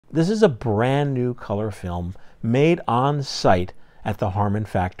This is a brand new color film made on site at the Harman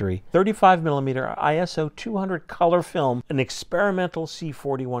factory. 35mm ISO 200 color film, an experimental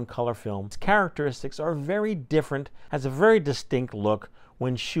C41 color film. Its characteristics are very different, has a very distinct look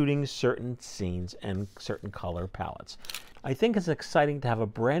when shooting certain scenes and certain color palettes. I think it's exciting to have a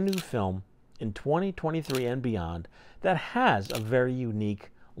brand new film in 2023 and beyond that has a very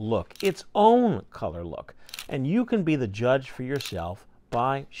unique look, its own color look. And you can be the judge for yourself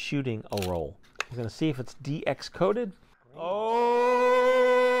by shooting a roll. We're going to see if it's DX coded.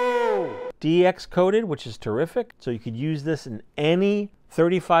 Oh! DX coded, which is terrific. So you could use this in any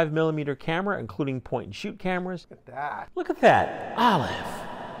 35mm camera, including point and shoot cameras. Look at that. Look at that. Olive.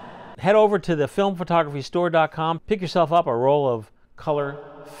 Head over to the filmphotographystore.com, pick yourself up a roll of color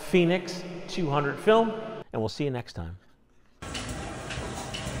Phoenix 200 film, and we'll see you next time.